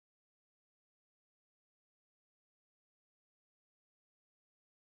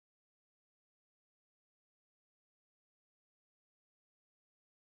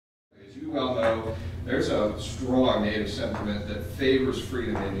you well know, there's a strong native sentiment that favors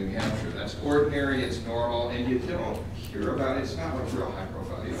freedom in New Hampshire. That's ordinary, it's normal, and you don't hear about it. It's not like real high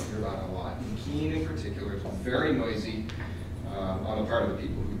profile. You don't hear about it a lot. In Keene in particular, it's very noisy on the part of the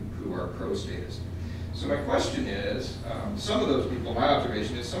people who are pro-statist. So my question is, some of those people, my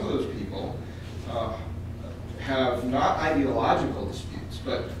observation is some of those people have not ideological disputes,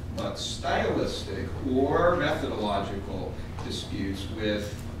 but stylistic or methodological disputes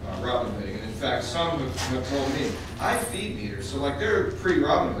with Robin Hooding. And in fact, some have told me, I feed meters. So like they're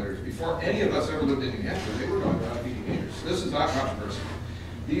pre-Robin Hooders. Before any of us ever lived in New Hampshire, they were going around feeding meters. So this is not controversial.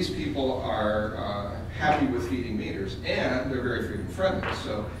 These people are happy with feeding meters, and they're very freedom friendly.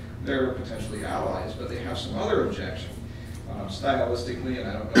 So they're potentially allies, but they have some other objection. Stylistically, and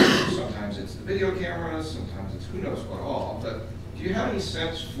I don't know, sometimes it's the video cameras, sometimes it's who knows what all, but do you have any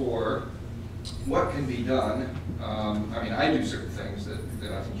sense for what can be done? I mean, I do certain things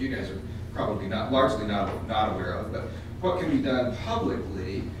that I think you guys are probably largely not aware of, but what can be done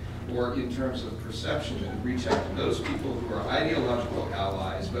publicly or in terms of perception to reach out to those people who are ideological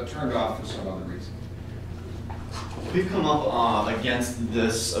allies but turned off for some other reason? We've come up against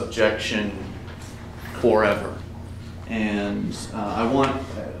this objection forever. And I want,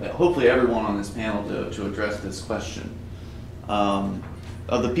 hopefully, everyone on this panel to address this question.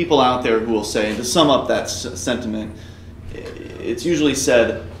 Of the people out there who will say, to sum up that sentiment, it's usually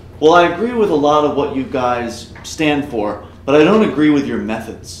said, well, I agree with a lot of what you guys stand for, but I don't agree with your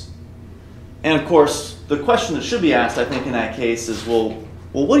methods. And of course, the question that should be asked, I think, in that case is, well,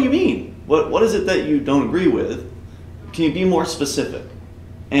 what do you mean? What is it that you don't agree with? Can you be more specific?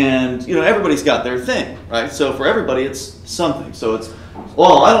 And, you know, everybody's got their thing, right? So for everybody, it's something. So it's,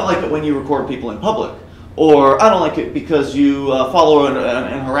 well, I don't like it when you record people in public. Or I don't like it because you follow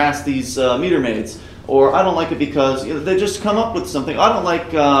and harass these meter maids. Or I don't like it because they just come up with something. I don't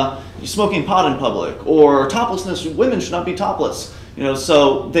like you smoking pot in public. Or toplessness, women should not be topless. You know,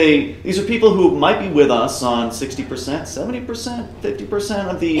 so these are people who might be with us on 60%, 70%, 50%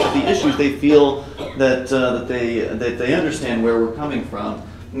 of the issues. They feel that they understand where we're coming from,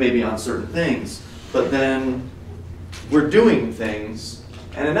 maybe on certain things. But then we're doing things,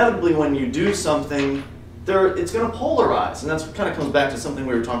 and inevitably when you do something, it's going to polarize, and that's kind of comes back to something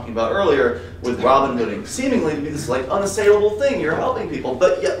we were talking about earlier with Robin Hooding, seemingly to be this like unassailable thing. You're helping people,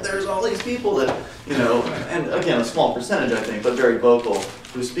 but yet there's all these people that, you know, and again a small percentage I think, but very vocal,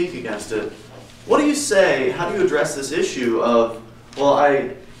 who speak against it. What do you say? How do you address this issue of, well,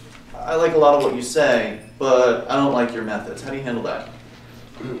 I like a lot of what you say, but I don't like your methods? How do you handle that?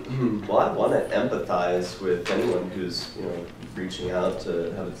 Well, I want to empathize with anyone who's, you know, reaching out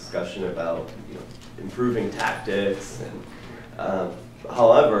to have a discussion about, you know, improving tactics. And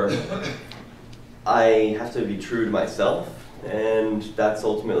however, I have to be true to myself, and that's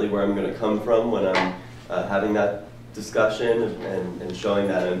ultimately where I'm going to come from when I'm having that discussion and showing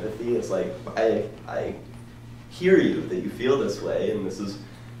that empathy. It's like, I hear you, that you feel this way, and this is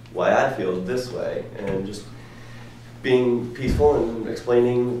why I feel this way, and just being peaceful and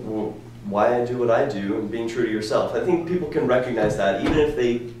explaining why I do what I do and being true to yourself. I think people can recognize that even if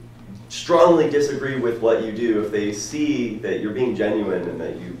they strongly disagree with what you do, if they see that you're being genuine and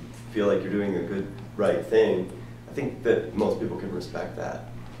that you feel like you're doing a good, right thing, I think that most people can respect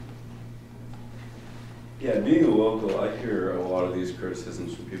that. Yeah, being a local, I hear a lot of these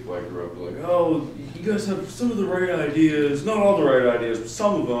criticisms from people I grew up with, like, oh, you guys have some of the right ideas, not all the right ideas, but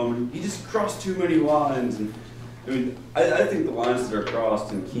some of them, and you just cross too many lines. And I mean, I think the lines that are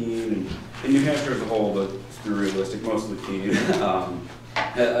crossed in Keene and in New Hampshire as a whole, but to be realistic, mostly Keene,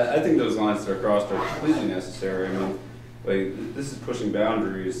 I think those lines that are crossed are completely necessary. I mean, like, this is pushing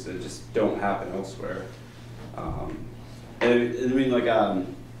boundaries that just don't happen elsewhere. And I mean, like,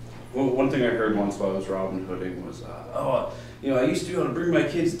 one thing I heard once while I was Robin Hooding was, you know, I used to be able to bring my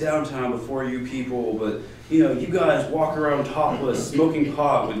kids downtown before you people, but, you know, you guys walk around topless, smoking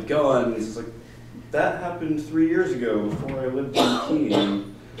pot with guns. It's like, that happened 3 years ago before I lived in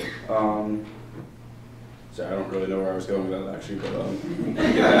Keene. Sorry, I don't really know where I was going with that actually, but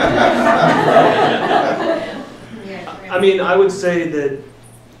I mean, I would say that,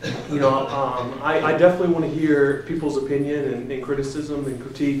 you know, I definitely want to hear people's opinion and criticism and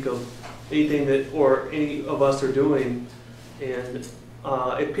critique of anything that or any of us are doing. And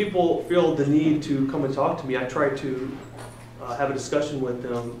if people feel the need to come and talk to me, I try to have a discussion with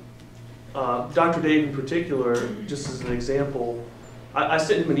them. Dr. Dave in particular, just as an example, I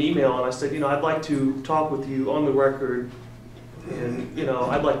sent him an email and I said, you know, I'd like to talk with you on the record, and, you know,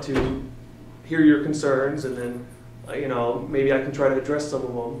 I'd like to hear your concerns, and then, you know, maybe I can try to address some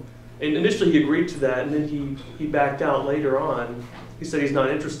of them. And initially he agreed to that, and then he backed out later on. he said he's not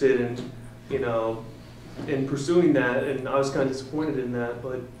interested in, in pursuing that, and I was kind of disappointed in that.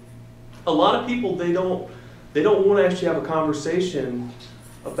 But a lot of people, they don't want to actually have a conversation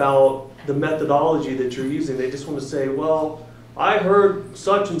about the methodology that you're using. They just want to say, well, I heard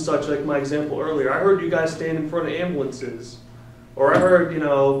such and such, like my example earlier. I heard you guys stand in front of ambulances, or I heard, you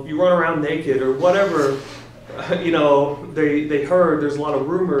run around naked, or whatever, they heard. There's a lot of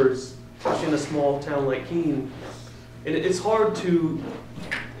rumors, especially in a small town like Keene. And it's hard to,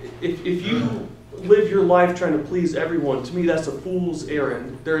 if you live your life trying to please everyone, to me that's a fool's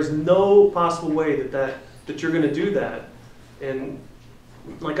errand. There is no possible way that you're going to do that. And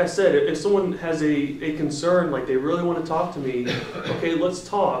like I said, if someone has a concern, like they really want to talk to me, okay, let's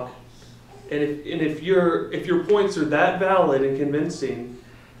talk. And if your points are that valid and convincing,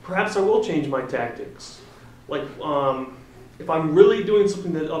 perhaps I will change my tactics. Like if I'm really doing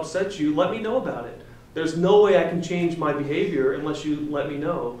something that upsets you, let me know about it. There's no way I can change my behavior unless you let me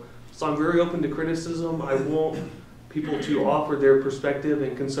know. So I'm very open to criticism. I want people to offer their perspective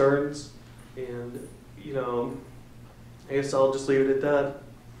and concerns. And, I guess I'll just leave it at that.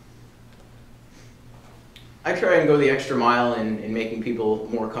 I try and go the extra mile in making people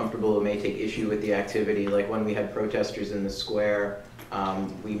more comfortable who may take issue with the activity. Like when we had protesters in the square,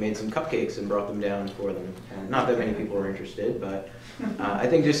 we made some cupcakes and brought them down for them. And not that many people were interested, but I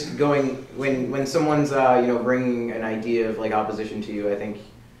think just going, when someone's bringing an idea of like opposition to you, I think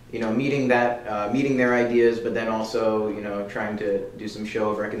meeting their ideas, but then also trying to do some show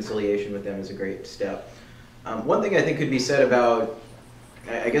of reconciliation with them is a great step. One thing I think could be said about,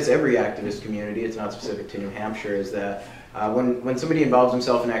 I guess, every activist community, it's not specific to New Hampshire, is that when somebody involves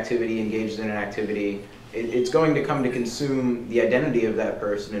himself in activity, engages in an activity, it's going to come to consume the identity of that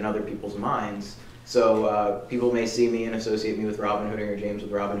person in other people's minds. So people may see me and associate me with Robin Hooding, or James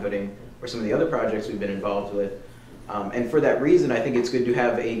with Robin Hooding, or some of the other projects we've been involved with. And for that reason, I think it's good to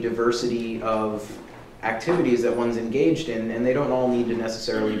have a diversity of activities that one's engaged in, and they don't all need to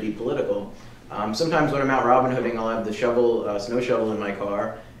necessarily be political. Sometimes when I'm out Robin Hooding, I'll have the snow shovel in my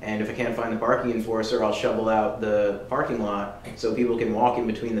car, and if I can't find the parking enforcer, I'll shovel out the parking lot so people can walk in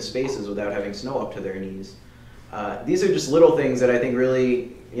between the spaces without having snow up to their knees. These are just little things that I think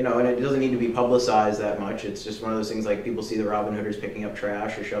really, and it doesn't need to be publicized that much. It's just one of those things like people see the Robin Hooders picking up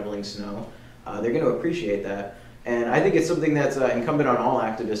trash or shoveling snow. They're going to appreciate that. And I think it's something that's incumbent on all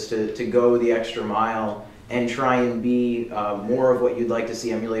activists to go the extra mile and try and be more of what you'd like to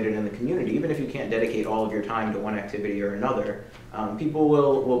see emulated in the community. Even if you can't dedicate all of your time to one activity or another, people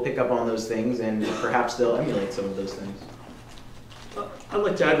will pick up on those things, and perhaps they'll emulate some of those things. I'd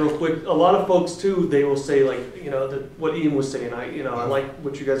like to add real quick, a lot of folks too, they will say like, what Ian was saying, I like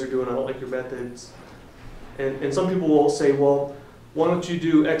what you guys are doing, I don't like your methods. And some people will say, well, why don't you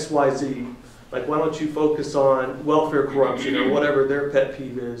do X, Y, Z? Like, why don't you focus on welfare corruption or whatever their pet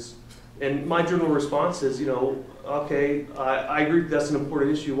peeve is? And my general response is, okay, I agree that's an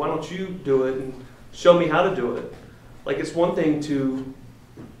important issue. Why don't you do it and show me how to do it? Like, it's one thing to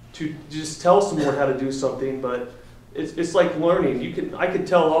just tell someone how to do something, but it's like learning. I could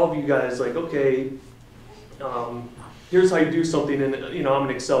tell all of you guys, like, okay, here's how you do something, and I'm an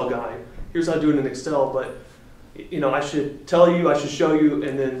Excel guy. Here's how to do it in Excel, but I should tell you, I should show you,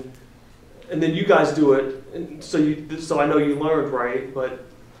 and then you guys do it, and so I know you learned, right? But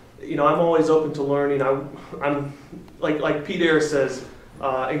I'm always open to learning. I'm like Pete Ayers says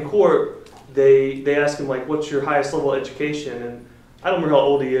in court. They ask him like, "What's your highest level of education?" And I don't remember how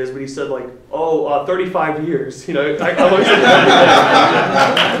old he is, but he said like, 35 years. I always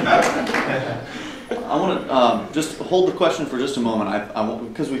I want to just hold the question for just a moment,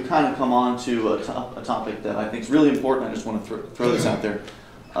 because we've kind of come on to a topic that I think is really important. I just want to throw this out there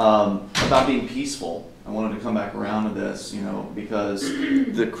about being peaceful. I wanted to come back around to this, because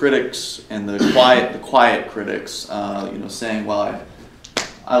the critics and the quiet critics, saying, well,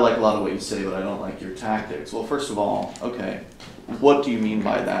 I like a lot of what you say, but I don't like your tactics. Well, first of all, okay, what do you mean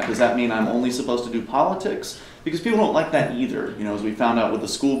by that? Does that mean I'm only supposed to do politics? Because people don't like that either. As we found out with the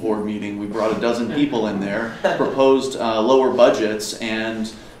school board meeting, we brought 12 people in there, proposed lower budgets,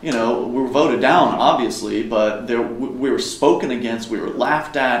 and we were voted down, obviously, but we were spoken against, we were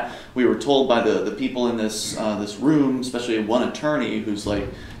laughed at, we were told by the people in this room, especially one attorney who's like,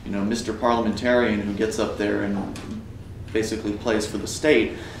 Mr. Parliamentarian, who gets up there and basically plays for the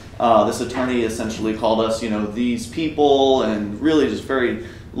state. This attorney essentially called us, these people, and really just very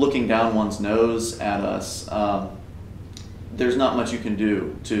looking down one's nose at us. There's not much you can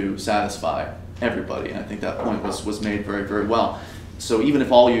do to satisfy everybody, and I think that point was made very, very well. So even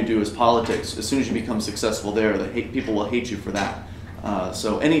if all you do is politics, as soon as you become successful there, people will hate you for that.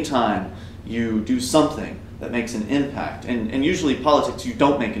 So anytime you do something that makes an impact. And usually politics, you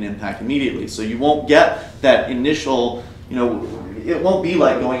don't make an impact immediately, so you won't get that initial, it won't be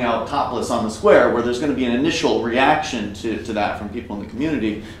like going out topless on the square where there's going to be an initial reaction to that from people in the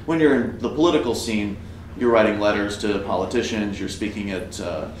community. When you're in the political scene, you're writing letters to politicians, you're speaking at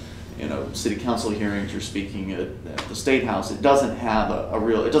city council hearings, you're speaking at the State House. It doesn't have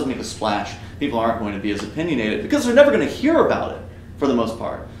it doesn't make a splash. People aren't going to be as opinionated because they're never going to hear about it for the most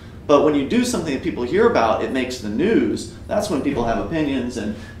part. But when you do something that people hear about, it makes the news. That's when people have opinions,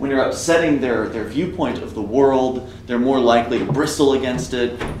 and when you're upsetting their viewpoint of the world, they're more likely to bristle against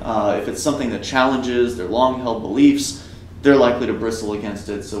it. If it's something that challenges their long-held beliefs, they're likely to bristle against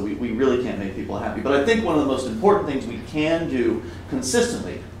it, so we really can't make people happy. But I think one of the most important things we can do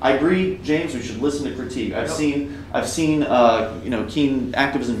consistently, I agree, James, we should listen to critique. I've seen keen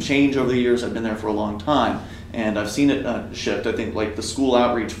activism change over the years. I've been there for a long time, and I've seen it shift. I think like the school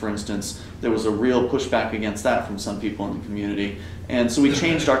outreach, for instance, there was a real pushback against that from some people in the community. And so we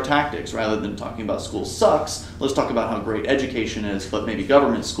changed our tactics. Rather than talking about school sucks, let's talk about how great education is, but maybe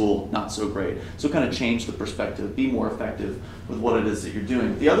government school, not so great. So kind of change the perspective, be more effective with what it is that you're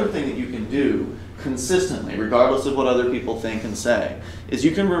doing. The other thing that you can do consistently, regardless of what other people think and say, is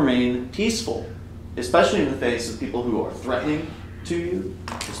you can remain peaceful, especially in the face of people who are threatening to you,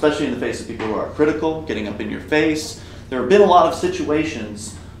 especially in the face of people who are critical, getting up in your face. There have been a lot of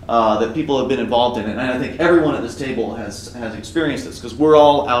situations that people have been involved in, and I think everyone at this table has experienced this, because we're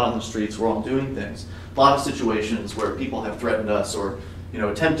all out on the streets, we're all doing things. A lot of situations where people have threatened us or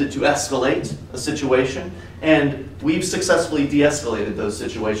attempted to escalate a situation, and we've successfully de-escalated those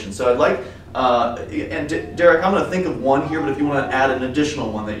situations. So I'd like, and Derrick, I'm going to think of one here, but if you want to add an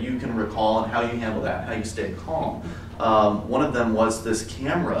additional one that you can recall and how you handle that, how you stay calm. One of them was this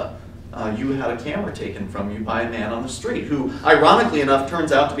camera. You had a camera taken from you by a man on the street who, ironically enough,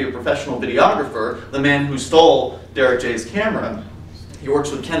 turns out to be a professional videographer, the man who stole Derrick J's camera. He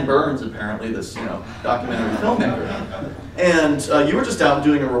works with Ken Burns, apparently, this documentary filmmaker. And you were just out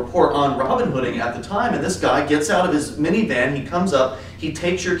doing a report on Robin Hooding at the time, and this guy gets out of his minivan, he comes up, he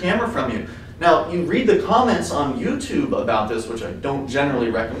takes your camera from you. Now, you read the comments on YouTube about this, which I don't generally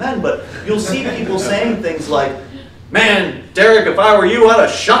recommend, but you'll see people saying things like, "Man, Derrick, if I were you, I'd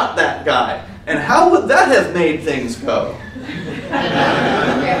have shot that guy." And how would that have made things go?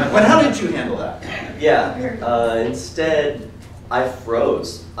 But how did you handle that? Yeah, instead, I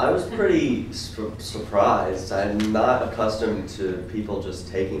froze. I was pretty surprised. I'm not accustomed to people just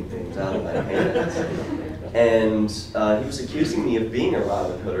taking things out of my hands. And he was accusing me of being a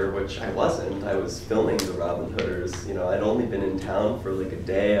Robin Hooder, which I wasn't. I was filming the Robin Hooders. I'd only been in town for like a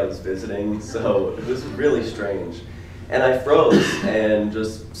day. I was visiting, so it was really strange. And I froze and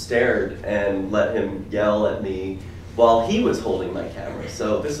just stared and let him yell at me while he was holding my camera.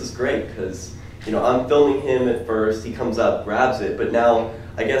 So this is great because, I'm filming him at first, he comes up, grabs it, but now,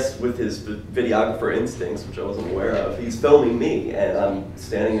 I guess with his videographer instincts, which I wasn't aware of, he's filming me, and I'm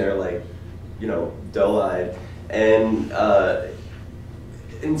standing there like, doe-eyed. And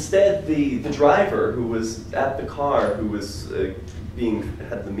instead, the driver who was at the car, who was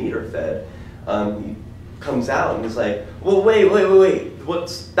had the meter fed, he comes out and is like, "Well, wait,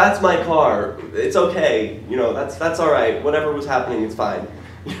 that's my car, it's okay, that's all right, whatever was happening, it's fine."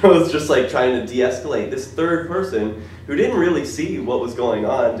 It's just like trying to de-escalate. This third person who didn't really see what was going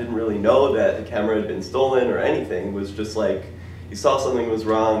on, didn't really know that the camera had been stolen or anything, was just like, he saw something was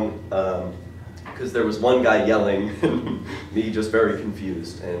wrong, because there was one guy yelling, and me just very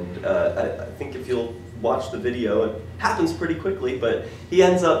confused. And I think if you'll watch the video, it happens pretty quickly, but he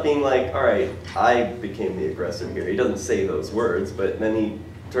ends up being like, "All right, I became the aggressor here." He doesn't say those words, but then he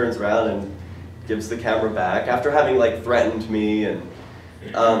turns around and gives the camera back after having like threatened me, and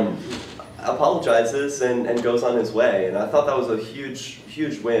apologizes and goes on his way. And I thought that was a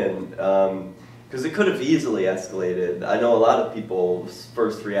huge win, because it could have easily escalated. I know a lot of people's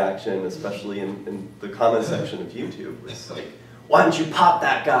first reaction, especially in the comment section of YouTube, was like, "Why don't you pop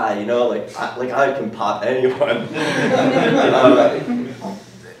that guy?" Like I can pop anyone.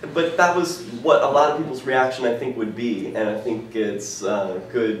 But that was what a lot of people's reaction, I think, would be. And I think it's a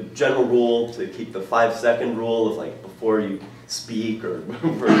good general rule to keep the 5-second rule of like before you speak or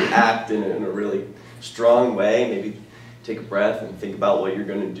before you act in a really strong way, maybe take a breath and think about what you're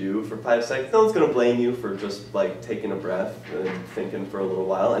going to do for 5 seconds. No one's going to blame you for just like taking a breath and thinking for a little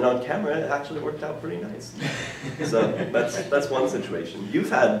while. And on camera, it actually worked out pretty nice. So that's one situation.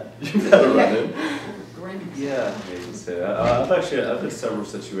 You've had a run-in. Yeah, I've had several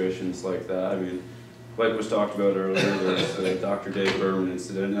situations like that. I mean, like was talked about earlier, there's the Dr. Dave Berman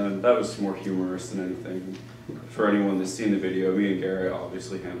incident, and that was more humorous than anything. For anyone that's seen the video, me and Garret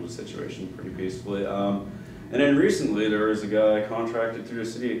obviously handled the situation pretty peacefully. And then recently, there was a guy contracted through the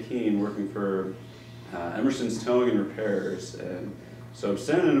city of Keene working for Emerson's Towing and Repairs, and so I'm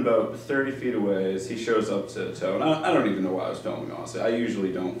standing about 30 feet away as he shows up to tow, and I don't even know why I was filming, honestly. I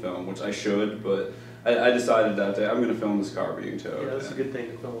usually don't film, which I should, but I decided that day I'm going to film this car being towed. Yeah, that's a good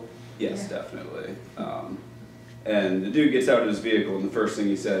thing to film. Yes, definitely. And the dude gets out of his vehicle, and the first thing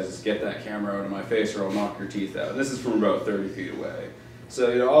he says is, "Get that camera out of my face or I'll knock your teeth out." And this is from about 30 feet away. So,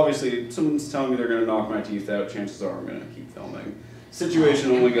 you know, obviously, if someone's telling me they're going to knock my teeth out, chances are I'm going to keep filming.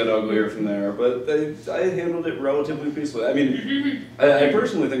 Situation only got uglier from there, but I handled it relatively peacefully. I mean, I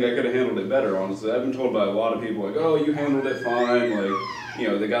personally think I could have handled it better, honestly. I've been told by a lot of people, like, "Oh, you handled it fine," like, you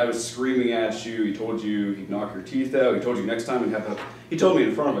know, the guy was screaming at you, he told you he'd knock your teeth out, he told you next time he'd have he told me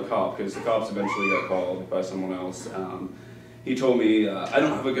in front of a cop, because the cops eventually got called by someone else. He told me, "I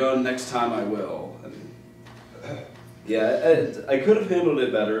don't have a gun, next time I will." And, yeah, I could have handled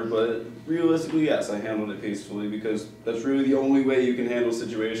it better, but realistically, yes, I handled it peacefully, because that's really the only way you can handle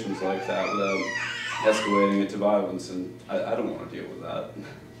situations like that without escalating it to violence, and I don't want to deal with that.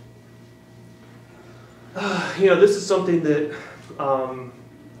 You know, this is something that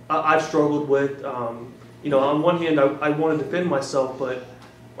I've struggled with. You know, on one hand, I want to defend myself, but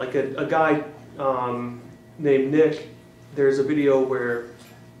like a guy named Nick, there's a video where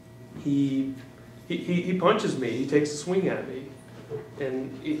he punches me, he takes a swing at me.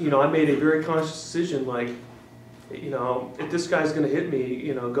 And, you know, I made a very conscious decision, like, you know, if this guy's going to hit me,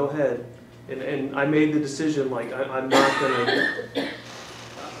 you know, go ahead. And I made the decision, like, I'm not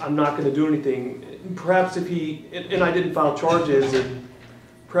going to do anything. Perhaps if he, and I didn't file charges, and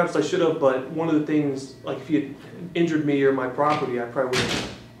perhaps I should have, but one of the things, like, if he had injured me or my property, I probably would have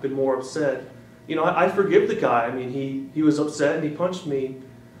been more upset. You know, I forgive the guy. I mean, he was upset and he punched me.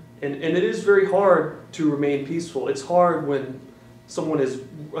 And it is very hard to remain peaceful. It's hard when someone is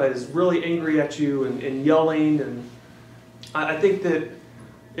really angry at you and yelling. And I think that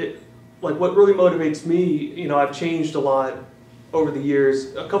like what really motivates me, you know, I've changed a lot over the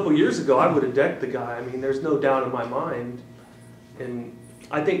years. A couple years ago, I would have decked the guy. I mean, there's no doubt in my mind. And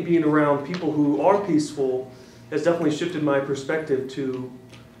I think being around people who are peaceful has definitely shifted my perspective to,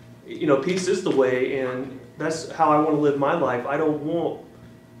 you know, peace is the way, and that's how I want to live my life. I don't want,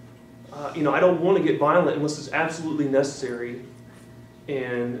 you know, I don't want to get violent unless it's absolutely necessary.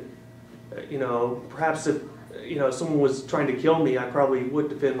 And, you know, perhaps if, you know, someone was trying to kill me, I probably would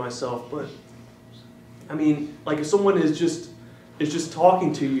defend myself. But, I mean, like if someone is just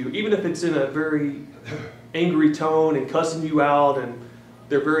talking to you, even if it's in a very angry tone and cussing you out and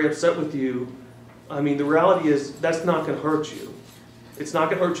they're very upset with you, I mean, the reality is that's not going to hurt you. It's not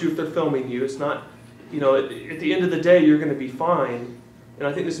going to hurt you if they're filming you. It's not, you know, at the end of the day, you're going to be fine. And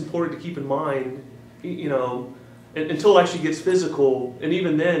I think it's important to keep in mind, you know, until it actually gets physical. And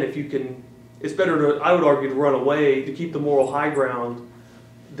even then, if you can, it's better to, I would argue, to run away, to keep the moral high ground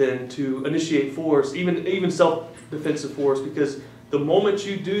than to initiate force, even self-defensive force, because the moment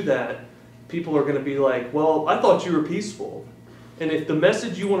you do that, people are going to be like, well, I thought you were peaceful. And if the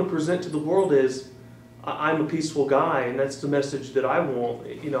message you want to present to the world is, I'm a peaceful guy, and that's the message that I want,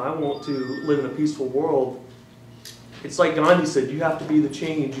 you know, I want to live in a peaceful world. It's like Gandhi said, you have to be the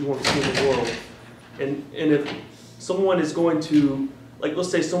change you want to see in the world. And if someone is going to, like, let's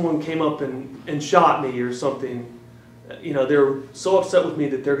say someone came up and shot me or something, you know, they're so upset with me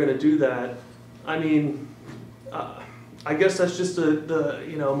that they're going to do that. I mean, I guess that's just the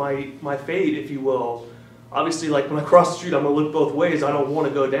you know, my fate, if you will. Obviously, like when I cross the street, I'm going to look both ways. I don't want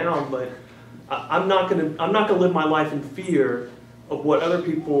to go down, but I'm not going to live my life in fear of what other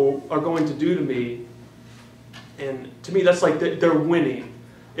people are going to do to me. And to me, that's like they're winning.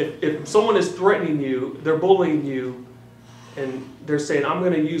 If someone is threatening you, they're bullying you, and they're saying, I'm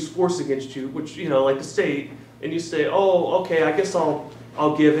going to use force against you, which, you know, like the state, and you say, oh, okay, I guess I'll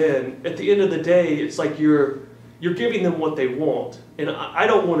give in. At the end of the day, it's like you're giving them what they want. And I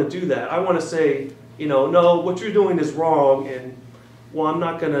don't want to do that. I want to say, you know, no, what you're doing is wrong, and, well, I'm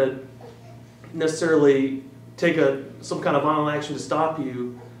not going to necessarily take some kind of violent action to stop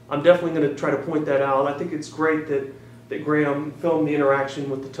you. I'm definitely going to try to point that out. I think it's great that Graham filmed the interaction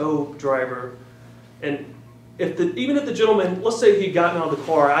with the tow driver. And even if the gentleman, let's say he'd gotten out of the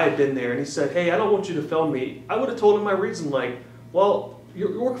car, I had been there, and he said, hey, I don't want you to film me, I would have told him my reason, like, well,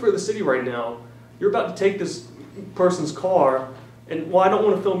 you're working for the city right now. You're about to take this person's car, and, well, I don't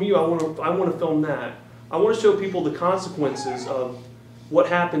want to film you, I want to film that. I want to show people the consequences of what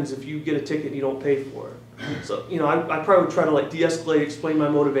happens if you get a ticket and you don't pay for it. So, you know, I probably would try to, like, de-escalate, explain my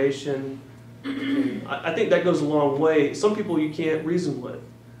motivation, And I think that goes a long way. Some people you can't reason with.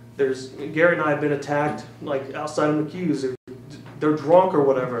 Garrett and I have been attacked like outside of McHugh's. They're drunk or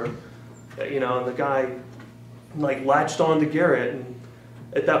whatever, you know, and the guy like latched on to Garrett, and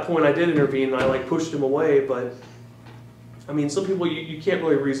at that point I did intervene and I like pushed him away. But I mean, some people you can't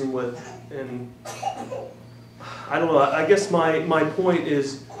really reason with, and I don't know. I guess my point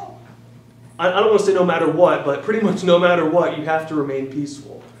is, I don't want to say no matter what, but pretty much no matter what, you have to remain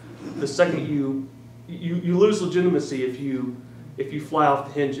peaceful. The second you lose legitimacy if you fly off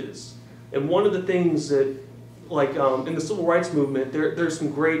the hinges. And one of the things that, like in the civil rights movement, there's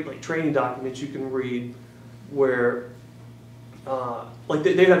some great like training documents you can read where like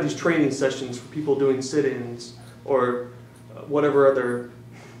they have these training sessions for people doing sit-ins or whatever other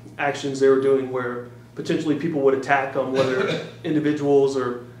actions they were doing where potentially people would attack them, whether individuals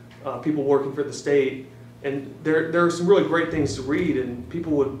or people working for the state. And there are some really great things to read, and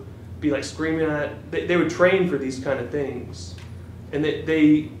people would be like screaming at, they would train for these kind of things. And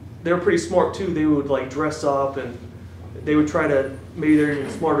they're pretty smart too. They would like dress up, and they would try to, maybe they're even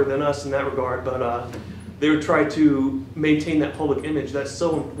smarter than us in that regard, but they would try to maintain that public image. That's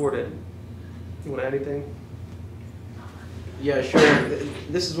so important. You want to add anything? Yeah, sure.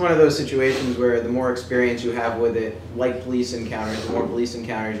 This is one of those situations where the more experience you have with it, like police encounters, the more police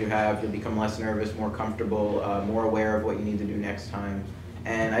encounters you have, you'll become less nervous, more comfortable, more aware of what you need to do next time.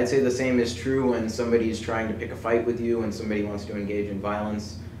 And I'd say the same is true when somebody's trying to pick a fight with you, when somebody wants to engage in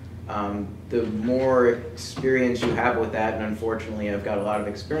violence. The more experience you have with that, and unfortunately I've got a lot of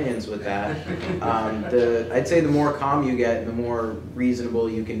experience with that, I'd say the more calm you get, the more reasonable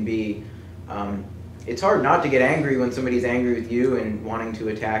you can be. It's hard not to get angry when somebody's angry with you and wanting to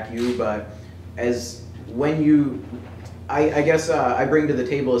attack you, but I guess I bring to the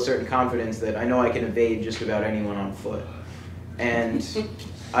table a certain confidence that I know I can evade just about anyone on foot. And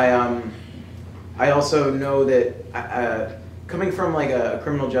I also know that coming from like a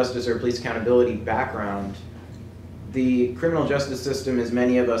criminal justice or police accountability background, the criminal justice system, as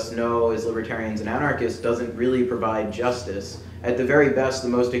many of us know as libertarians and anarchists, doesn't really provide justice. At the very best, the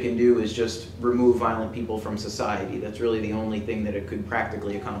most it can do is just remove violent people from society. That's really the only thing that it could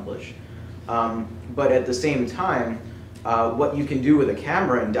practically accomplish. But at the same time, what you can do with a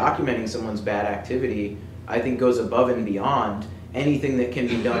camera and documenting someone's bad activity, I think goes above and beyond anything that can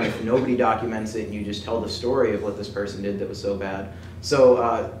be done if nobody documents it and you just tell the story of what this person did that was so bad.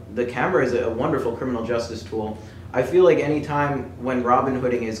 So the camera is a wonderful criminal justice tool. I feel like any time when Robin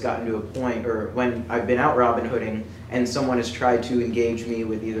Hooding has gotten to a point, or when I've been out Robin Hooding and someone has tried to engage me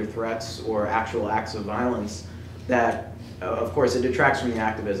with either threats or actual acts of violence, that of course it detracts from the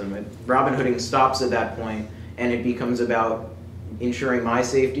activism. Robin Hooding stops at that point, and it becomes about ensuring my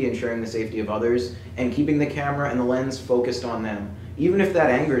safety, ensuring the safety of others, and keeping the camera and the lens focused on them, even if that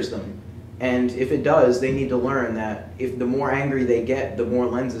angers them. And if it does, they need to learn that if the more angry they get, the more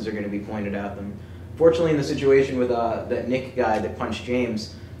lenses are going to be pointed at them. Fortunately, in the situation with that Nick guy that punched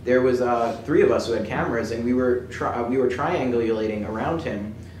James, there was 3 of us who had cameras, and we were triangulating around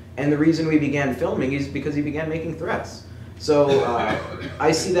him. And the reason we began filming is because he began making threats. So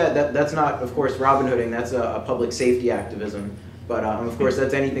I see that's not, of course, Robin Hooding. That's a public safety activism. But of course,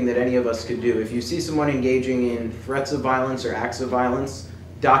 that's anything that any of us could do. If you see someone engaging in threats of violence or acts of violence,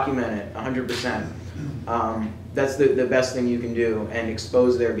 document it 100%. That's the best thing you can do, and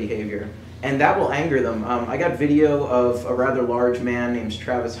expose their behavior. And that will anger them. I got video of a rather large man named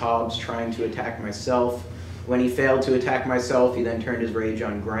Travis Hobbs trying to attack myself. When he failed to attack myself, he then turned his rage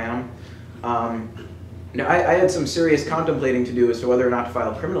on Graham. Now, I had some serious contemplating to do as to whether or not to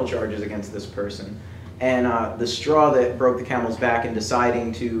file criminal charges against this person. And the straw that broke the camel's back in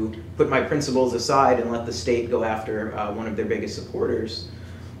deciding to put my principles aside and let the state go after one of their biggest supporters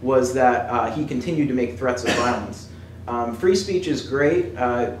was that he continued to make threats of violence. Free speech is great.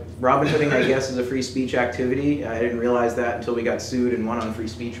 Robin Hooding, I guess, is a free speech activity. I didn't realize that until we got sued and won on free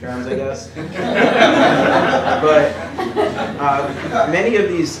speech grounds, I guess. But many of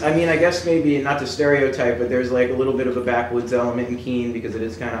these, I mean, I guess maybe not to stereotype, but there's like a little bit of a backwoods element in Keene because it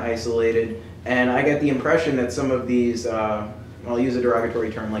is kind of isolated. And I get the impression that some of these, I'll use a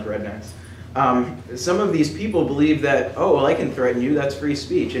derogatory term like rednecks, some of these people believe that, oh, well, I can threaten you, that's free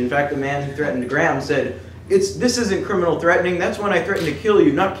speech. In fact, the man who threatened Graham said, this isn't criminal threatening, that's when I threaten to kill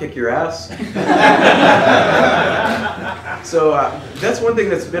you, not kick your ass. So that's one thing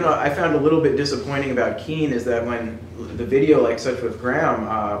that's been, I found a little bit disappointing about Keene is that when the video like such with Graham,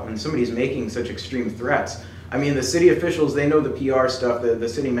 when somebody's making such extreme threats, I mean, the city officials, they know the PR stuff. The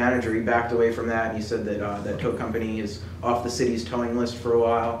city manager, he backed away from that, and he said that that tow company is off the city's towing list for a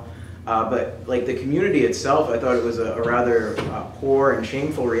while. But like the community itself, I thought it was a rather poor and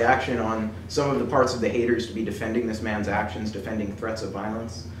shameful reaction on some of the parts of the haters to be defending this man's actions, defending threats of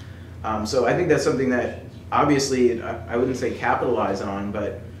violence. So I think that's something that obviously I wouldn't say capitalize on,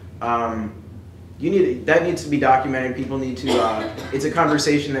 but that needs to be documented. People need to, it's a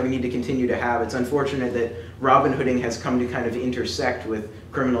conversation that we need to continue to have. It's unfortunate that Robin Hooding has come to kind of intersect with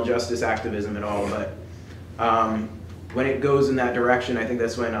criminal justice activism at all, but when it goes in that direction, I think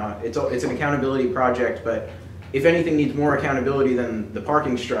that's when it's an accountability project, but if anything needs more accountability than the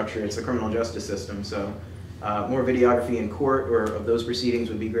parking structure, it's the criminal justice system. So more videography in court or of those proceedings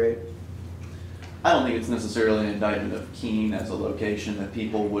would be great. I don't think it's necessarily an indictment of Keene as a location that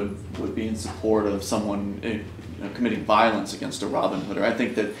people would be in support of someone committing violence against a Robin Hooder. I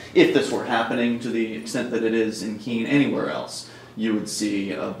think that if this were happening to the extent that it is in Keene anywhere else, you would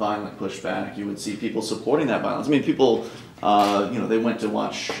see a violent pushback. You would see people supporting that violence. I mean, people, they went to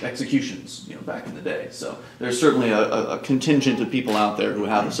watch executions, back in the day. So there's certainly a contingent of people out there who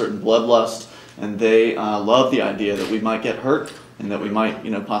have a certain bloodlust, and they love the idea that we might get hurt and that we might,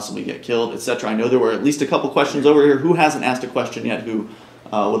 possibly get killed, etc. I know there were at least a couple questions over here. Who hasn't asked a question yet who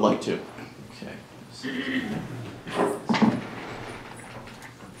would like to? Okay.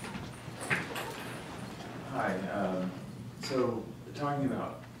 Hi. So talking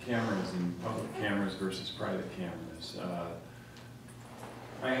about cameras and public cameras versus private cameras,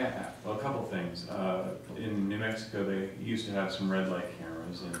 I have a couple things. In New Mexico, they used to have some red light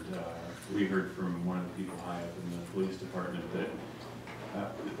cameras, and we heard from one of the people high up in the police department that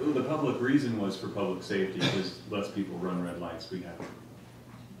the public reason was for public safety, because less people run red lights, we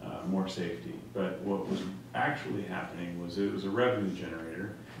have more safety. But what was actually happening was it was a revenue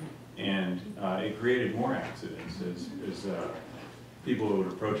generator, and it created more accidents as people would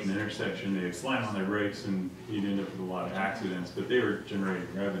approach an intersection, they'd slam on their brakes, and you'd end up with a lot of accidents, but they were generating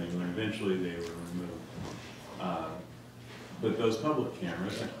revenue, and eventually they were removed. But those public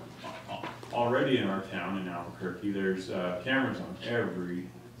cameras, already in our town in Albuquerque, there's cameras on every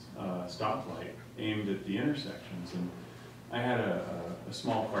stoplight aimed at the intersections. And I had a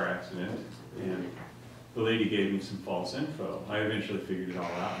small car accident, and the lady gave me some false info. I eventually figured it all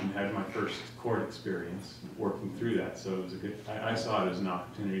out and had my first court experience working through that. So it was I saw it as an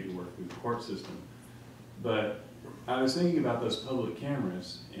opportunity to work through the court system. But I was thinking about those public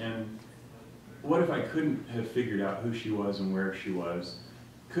cameras, and what if I couldn't have figured out who she was and where she was?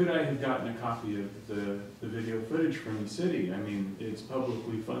 Could I have gotten a copy of the video footage from the city? I mean, it's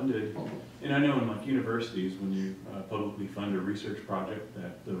publicly funded, and I know in like universities, when you publicly fund a research project,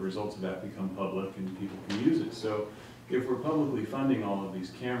 that the results of that become public and people can use it. So if we're publicly funding all of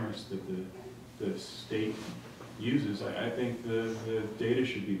these cameras that the state uses, I think the data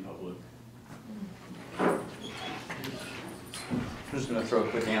should be public. I'm just going to throw a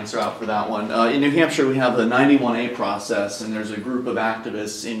quick answer out for that one. In New Hampshire, we have the 91A process, and there's a group of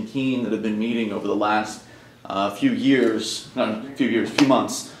activists in Keene that have been meeting over the last few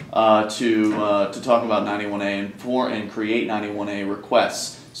months, to talk about 91A and create 91A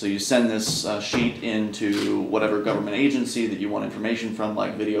requests. So you send this sheet into whatever government agency that you want information from,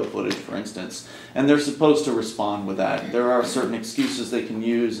 like video footage, for instance, and they're supposed to respond with that. There are certain excuses they can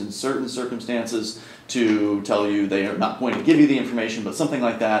use in certain circumstances to tell you they are not going to give you the information, but something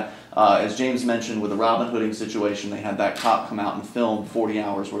like that. As James mentioned, with the Robin Hooding situation, they had that cop come out and film 40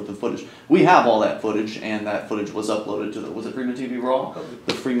 hours worth of footage. We have all that footage, and that footage was uploaded to was it Freeman TV Raw?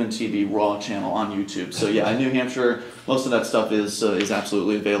 The Freeman TV Raw channel on YouTube. So yeah, in New Hampshire, most of that stuff is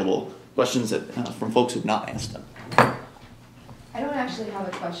absolutely available. Questions from folks who've not asked them? I don't actually have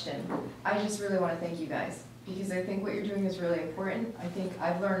a question. I just really want to thank you guys, because I think what you're doing is really important. I think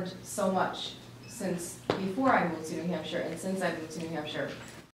I've learned so much since before I moved to New Hampshire and since I moved to New Hampshire.